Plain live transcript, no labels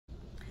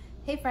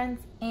Hey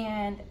friends,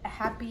 and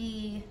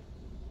happy,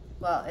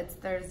 well, it's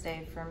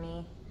Thursday for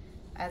me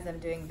as I'm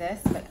doing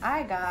this, but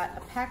I got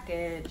a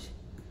package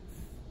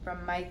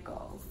from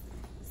Michaels.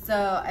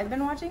 So I've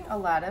been watching a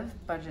lot of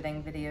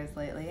budgeting videos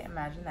lately,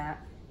 imagine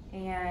that,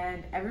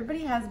 and everybody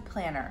has a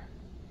planner,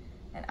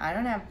 and I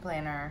don't have a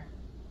planner,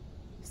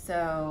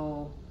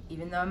 so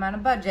even though I'm on a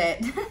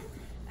budget,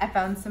 I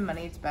found some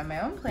money to buy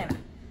my own planner.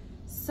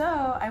 So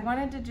I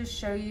wanted to just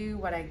show you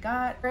what I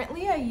got.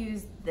 Currently I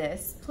use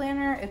this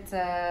planner. It's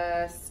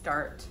a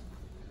Start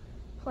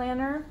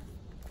planner.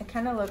 It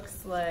kind of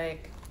looks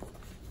like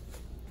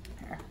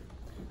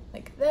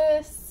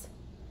this.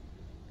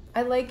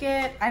 I like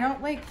it. I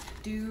don't like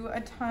do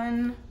a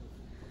ton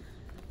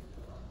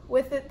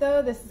with it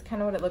though. This is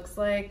kind of what it looks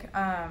like.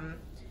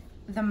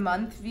 The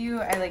month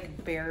view I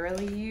like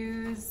barely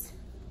use.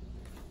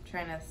 I'm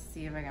trying to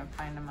see if I can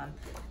find a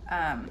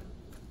month.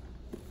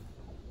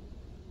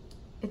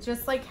 It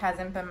just like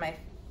hasn't been my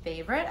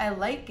favorite. I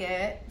like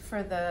it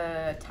for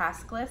the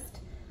task list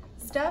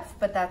stuff,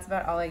 but that's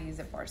about all I use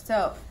it for.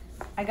 So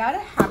I got a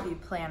Happy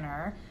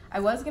Planner. I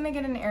was gonna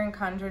get an Erin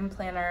Condren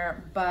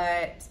planner,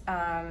 but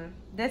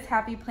this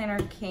Happy Planner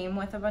came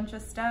with a bunch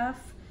of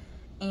stuff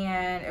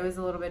and it was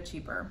a little bit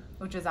cheaper,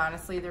 which is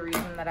honestly the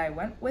reason that I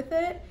went with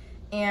it.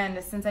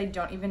 And since I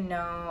don't even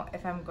know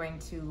if I'm going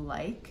to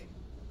like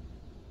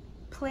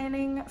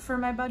planning for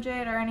my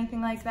budget or anything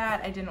like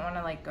that, I didn't want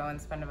to like go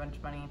and spend a bunch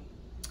of money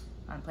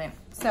on a plan.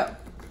 So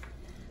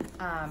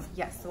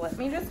yes, so let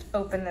me just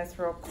open this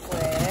real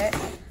quick,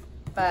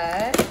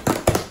 but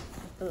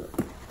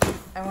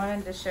I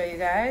wanted to show you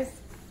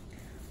guys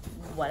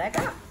what I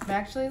got. I'm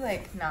actually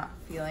like not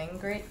feeling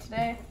great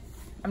today.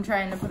 I'm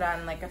trying to put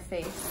on like a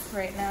face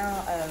right now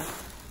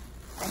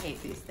of, I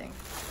hate these things,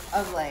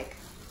 of like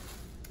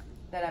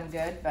that I'm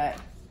good, but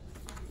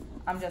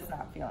I'm just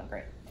not feeling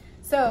great.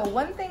 So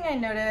one thing I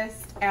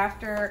noticed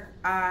after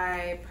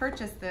I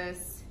purchased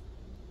this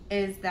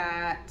is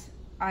that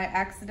I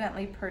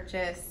accidentally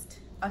purchased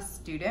a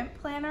student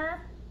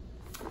planner.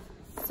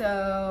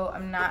 So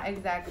I'm not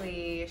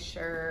exactly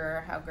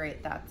sure how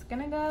great that's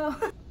gonna go.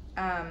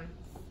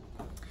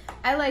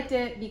 I liked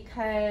it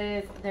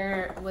because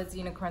there was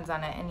unicorns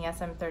on it, and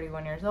yes, I'm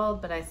 31 years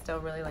old, but I still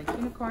really like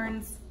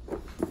unicorns.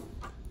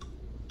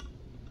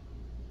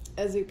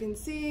 As you can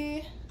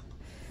see.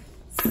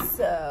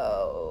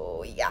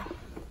 So yeah,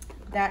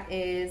 that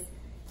is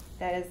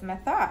my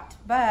thought.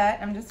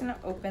 But I'm just gonna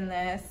open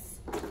this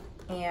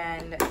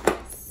and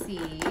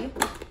see.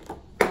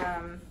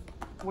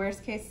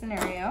 Worst case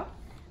scenario,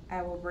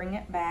 I will bring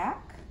it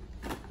back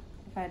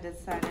if I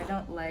decide I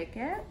don't like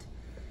it,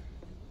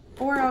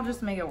 or I'll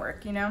just make it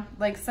work, you know?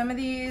 Like some of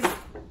these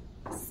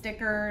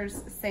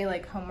stickers say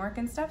like homework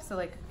and stuff, so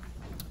like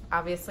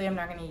obviously I'm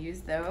not gonna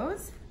use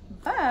those,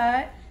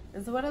 but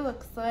this is what it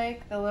looks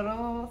like, the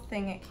little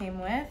thing it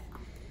came with.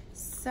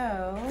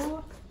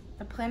 So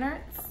the planner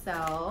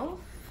itself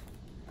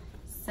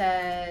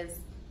says,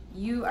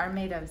 "You are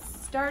made of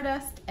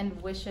stardust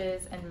and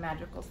wishes and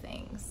magical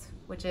things,"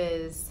 which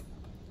is,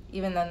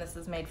 even though this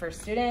is made for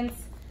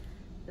students,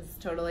 this is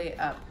totally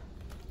up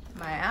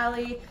my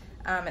alley.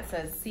 It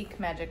says "Seek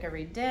magic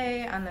every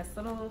day" on this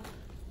little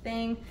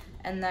thing,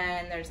 and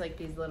then there's like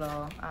these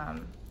little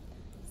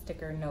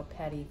sticker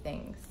notepaddy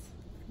things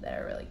that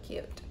are really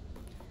cute.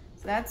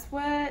 So that's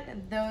what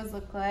those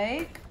look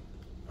like.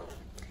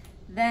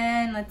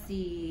 Then let's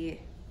see,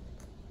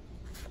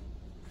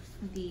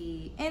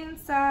 the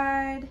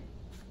inside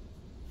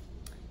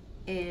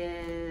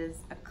is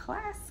a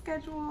class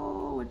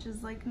schedule, which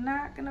is like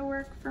not gonna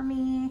work for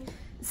me.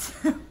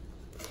 So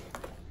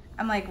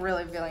I'm like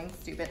really feeling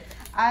stupid.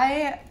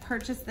 I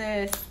purchased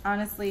this,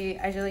 honestly,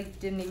 I like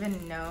didn't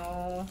even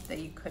know that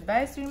you could buy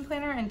a student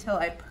planner until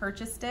I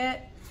purchased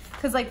it.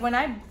 Cause like when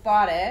I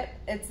bought it,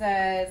 it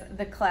says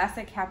the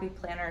classic Happy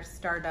Planner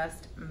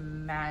Stardust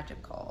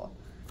Magical.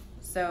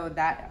 So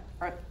that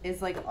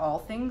is like all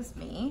things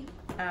me.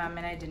 And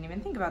I didn't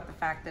even think about the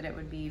fact that it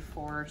would be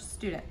for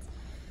students.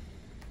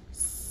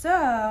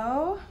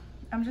 So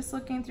I'm just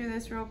looking through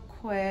this real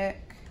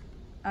quick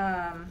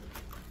to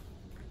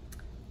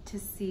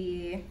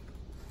see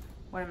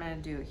what I'm gonna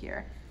do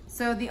here.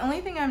 So the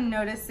only thing I'm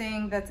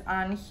noticing that's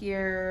on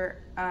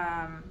here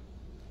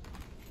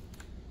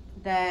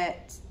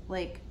that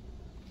like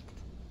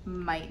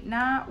might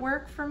not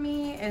work for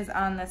me is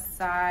on the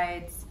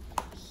sides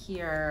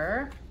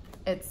here.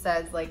 It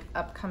says like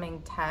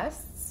upcoming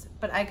tests,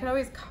 but I could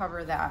always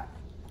cover that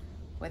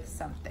with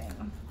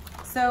something.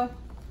 So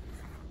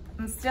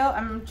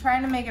I'm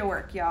trying to make it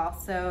work, y'all.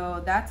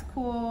 So that's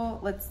cool.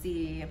 Let's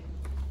see.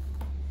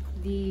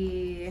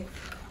 This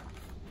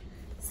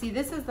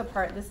is the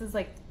part, this is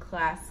like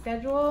class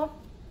schedule,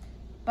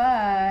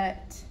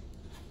 but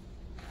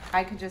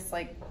I could just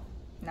like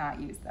not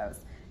use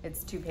those.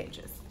 It's 2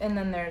 pages. And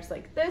then there's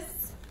like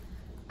this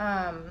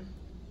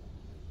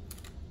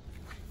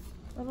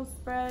little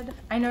spread.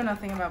 I know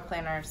nothing about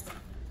planners,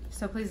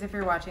 so please, if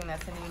you're watching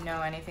this and you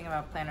know anything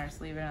about planners,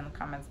 leave it in the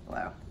comments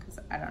below, because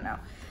I don't know.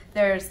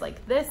 There's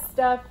like this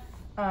stuff.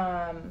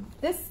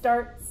 This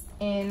starts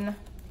in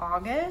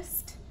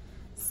August,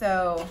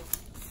 So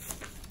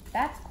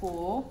that's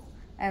cool.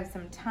 I have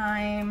some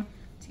time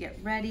to get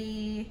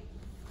ready,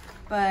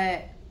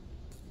 but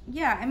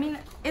yeah, I mean,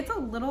 it's a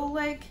little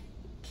like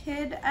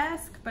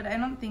kid-esque, but I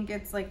don't think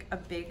it's like a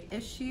big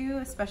issue,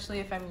 especially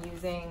if I'm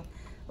using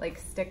like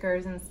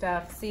stickers and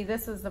stuff. See,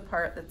 this is the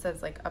part that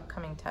says like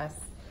upcoming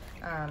tests,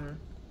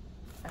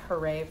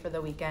 hooray for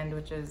the weekend,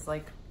 which is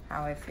like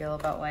how I feel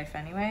about life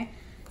anyway.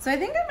 So I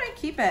think I might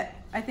keep it.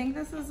 I think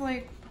this is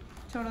like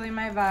totally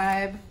my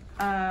vibe.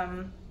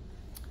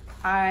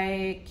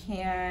 I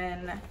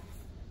can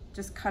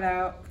just cut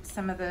out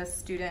some of the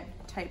student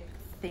type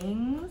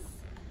things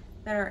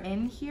that are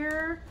in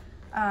here.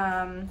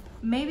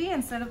 Maybe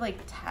instead of like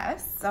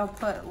tests, I'll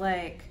put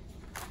like,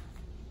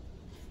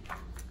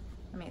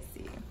 let me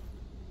see.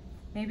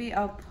 Maybe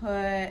I'll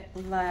put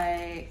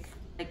like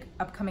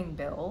upcoming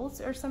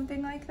bills or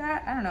something like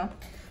that. I don't know.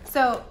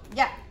 So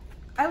yeah,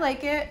 I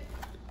like it.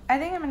 I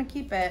think I'm gonna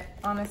keep it,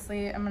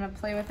 honestly. I'm gonna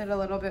play with it a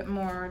little bit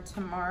more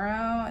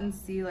tomorrow and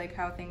see like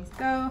how things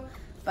go,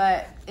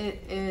 but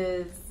it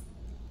is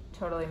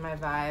totally my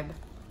vibe.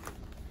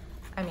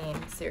 I mean,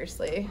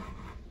 seriously.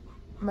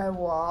 My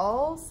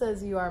wall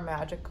says "You are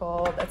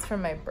magical." That's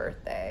from my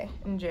birthday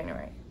in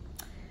January,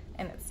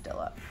 and it's still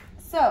up.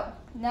 So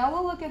now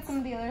we'll look at some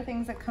of the other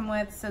things that come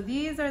with. So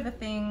these are the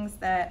things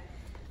that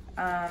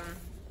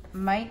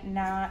might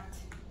not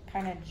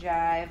kind of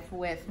jive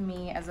with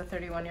me as a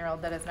 31-year-old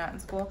that is not in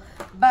school,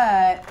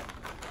 but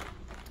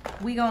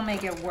we gonna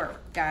make it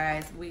work,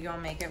 guys. We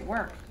gonna make it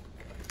work.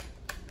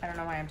 I don't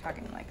know why I'm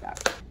talking like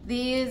that.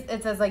 These,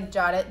 it says like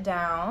jot it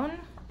down,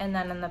 and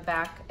then in the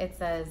back it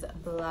says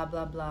blah,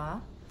 blah, blah.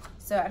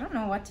 So I don't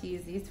know what to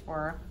use these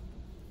for,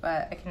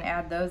 but I can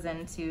add those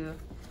into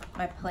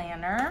my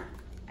planner.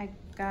 I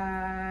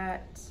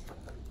got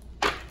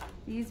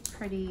these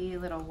pretty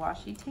little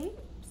washi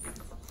tapes.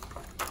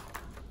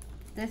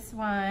 This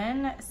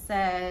one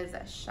says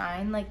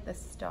shine like the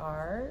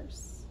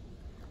stars.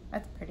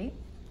 That's pretty.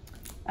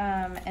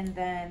 And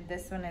then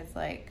this one is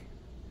like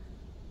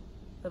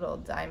little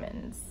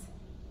diamonds.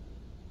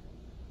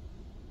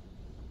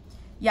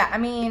 Yeah, I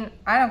mean,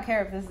 I don't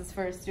care if this is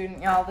for a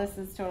student, y'all. This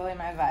is totally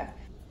my vibe.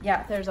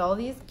 Yeah, there's all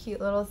these cute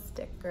little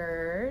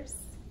stickers.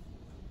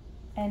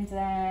 And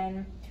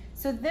then,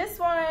 so this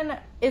one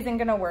isn't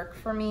gonna work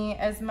for me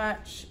as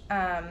much,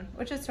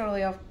 which is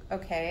totally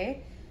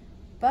okay.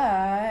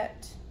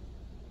 But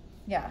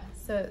yeah,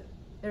 so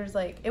there's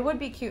like, it would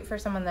be cute for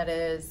someone that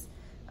is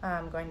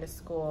going to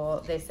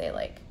school. They say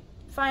like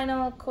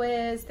final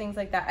quiz, things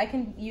like that. I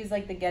can use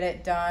like the get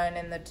it done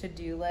and the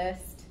to-do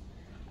list,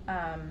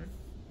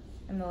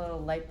 and the little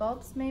light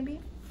bulbs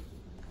maybe.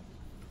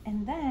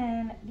 And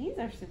then these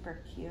are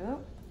super cute.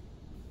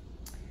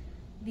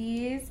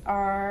 These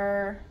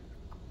are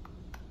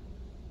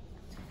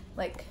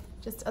like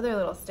just other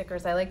little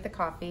stickers. I like the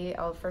coffee.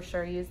 I'll for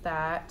sure use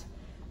that.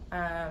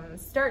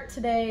 Start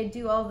today,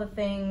 do all the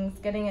things,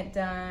 getting it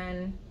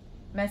done,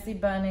 messy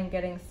bun and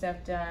getting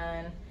stuff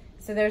done.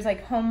 So there's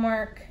like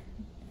homework,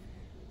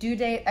 due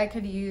date I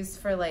could use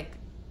for like,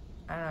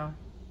 I don't know,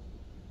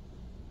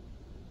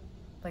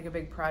 like a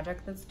big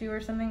project that's due or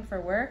something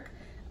for work.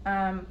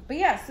 But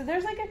yeah, so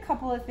there's like a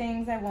couple of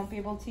things I won't be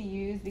able to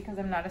use because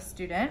I'm not a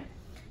student,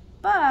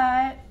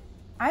 but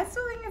I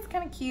still think it's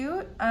kind of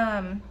cute.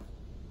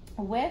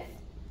 With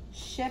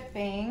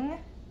shipping,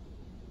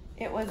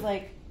 it was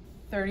like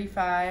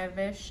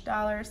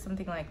 $35-ish,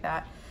 something like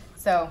that.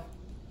 So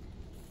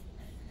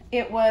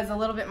it was a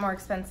little bit more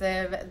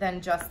expensive than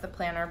just the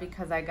planner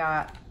because I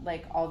got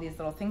like all these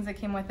little things that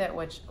came with it,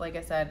 which, like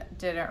I said,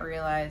 didn't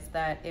realize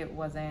that it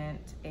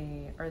wasn't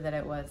that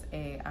it was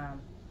a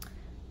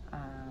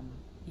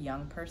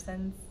young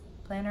person's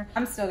planner.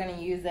 I'm still gonna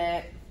use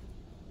it.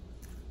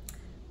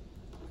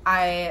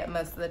 I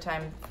most of the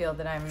time feel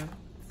that I'm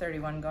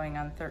 31 going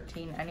on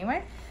 13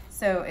 anyway,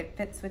 so it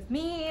fits with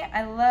me.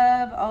 I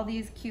love all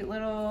these cute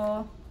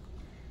little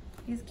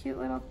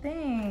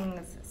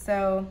things.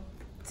 So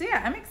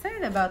yeah, I'm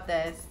excited about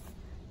this.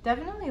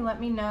 Definitely let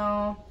me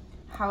know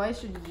how I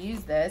should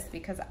use this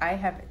because I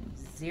have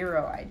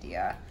zero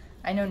idea.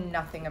 I know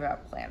nothing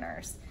about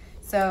planners.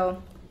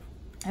 So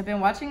I've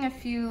been watching a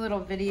few little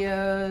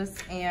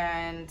videos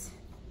and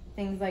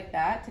things like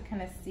that to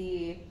kind of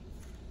see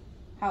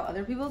how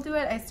other people do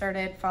it. I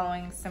started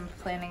following some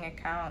planning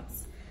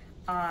accounts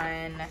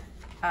on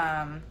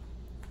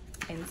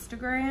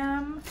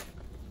Instagram.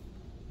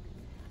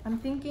 I'm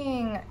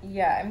thinking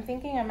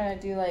I'm gonna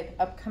do like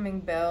upcoming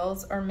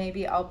bills, or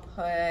maybe I'll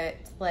put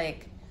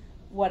like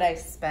what I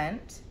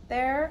spent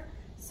there.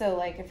 So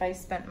like if I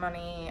spent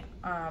money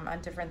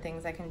on different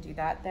things, I can do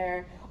that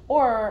there.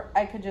 Or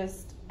I could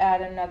just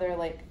add another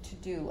like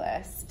to-do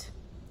list,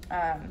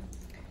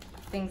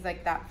 things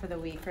like that for the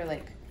week, or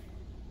like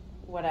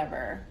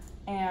whatever.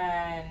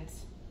 And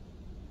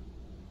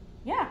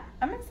yeah,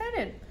 I'm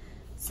excited.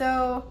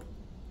 So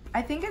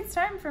I think it's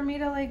time for me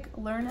to like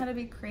learn how to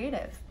be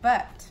creative.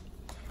 But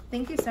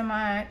thank you so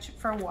much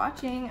for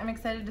watching. I'm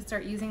excited to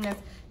start using this.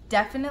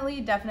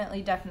 definitely,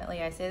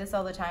 I say this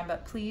all the time,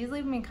 but please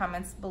leave me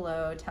comments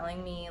below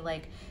telling me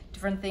like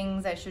different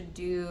things I should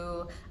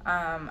do,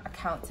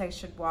 accounts I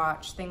should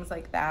watch, things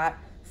like that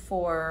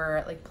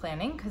for like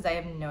planning, because I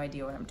have no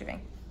idea what I'm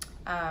doing.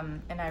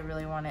 And I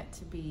really want it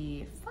to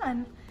be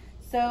fun.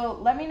 So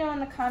let me know in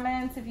the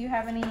comments if you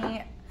have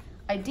any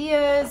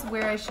ideas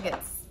where I should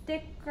get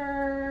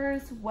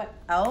stickers. What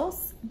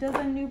else does a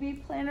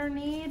newbie planner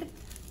need?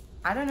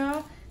 I don't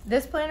know.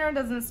 This planner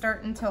doesn't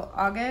start until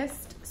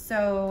August,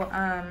 so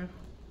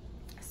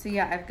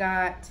yeah, I've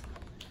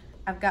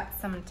got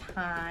some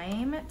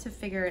time to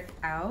figure it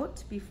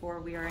out before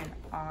we are in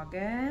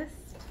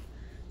August.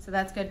 So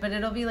that's good, but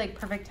it'll be like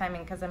perfect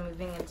timing because I'm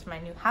moving into my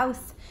new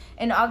house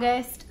in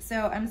August.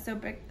 So I'm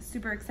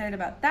super excited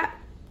about that.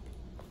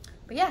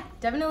 But yeah,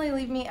 definitely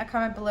leave me a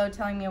comment below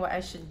telling me what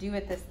I should do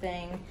with this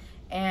thing.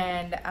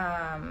 And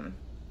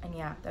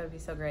yeah, that would be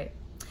so great.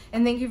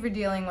 And thank you for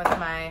dealing with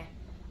my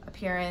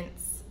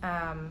appearance.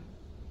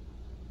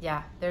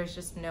 Yeah, there's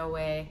just no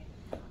way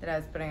that I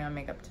was putting on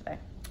makeup today.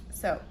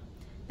 So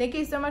thank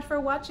you so much for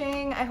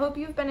watching. I hope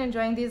you've been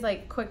enjoying these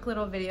like quick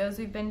little videos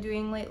we've been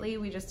doing lately.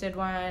 We just did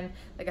one,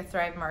 like a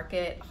Thrive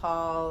Market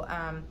haul.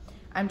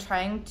 I'm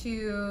trying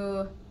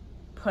to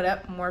put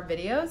up more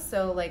videos.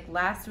 So like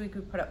last week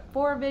we put up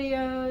 4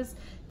 videos.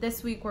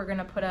 This week we're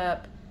gonna put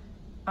up,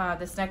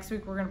 this next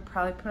week we're gonna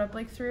probably put up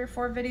like 3 or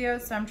 4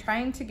 videos. So I'm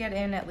trying to get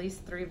in at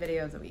least 3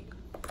 videos a week.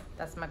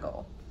 That's my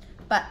goal.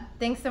 But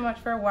thanks so much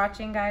for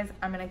watching, guys.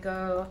 I'm gonna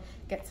go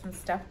get some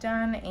stuff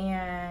done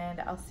and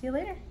I'll see you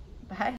later. Bye.